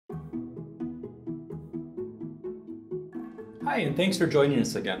Hi, and thanks for joining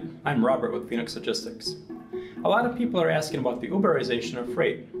us again. I'm Robert with Phoenix Logistics. A lot of people are asking about the Uberization of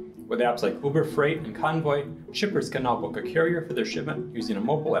freight. With apps like Uber Freight and Convoy, shippers can now book a carrier for their shipment using a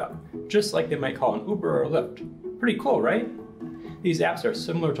mobile app, just like they might call an Uber or a Lyft. Pretty cool, right? These apps are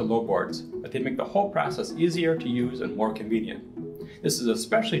similar to load boards, but they make the whole process easier to use and more convenient. This is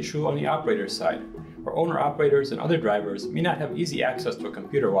especially true on the operator's side, where owner-operators and other drivers may not have easy access to a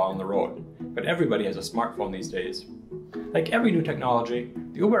computer while on the road, but everybody has a smartphone these days. Like every new technology,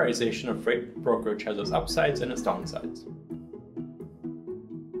 the Uberization of freight brokerage has its upsides and its downsides.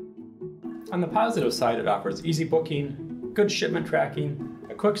 On the positive side, it offers easy booking, good shipment tracking,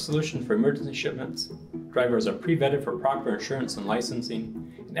 a quick solution for emergency shipments, drivers are pre-vetted for proper insurance and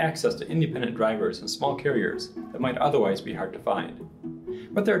licensing, and access to independent drivers and small carriers that might otherwise be hard to find.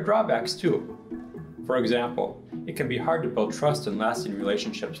 But there are drawbacks too. For example, it can be hard to build trust and lasting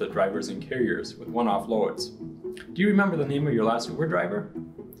relationships with drivers and carriers with one-off loads. Do you remember the name of your last Uber driver?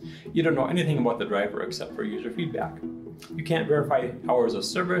 You don't know anything about the driver except for user feedback. You can't verify hours of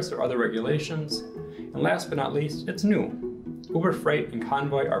service or other regulations. And last but not least, it's new. Uber Freight and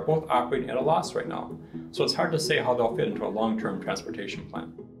Convoy are both operating at a loss right now, so it's hard to say how they'll fit into a long-term transportation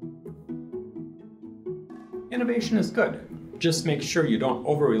plan. Innovation is good. Just make sure you don't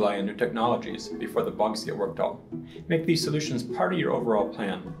over-rely on new technologies before the bugs get worked out. Make these solutions part of your overall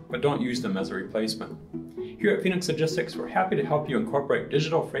plan, but don't use them as a replacement. Here at Phoenix Logistics, we're happy to help you incorporate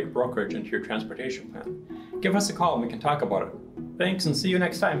digital freight brokerage into your transportation plan. Give us a call and we can talk about it. Thanks, and see you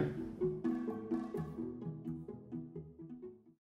next time.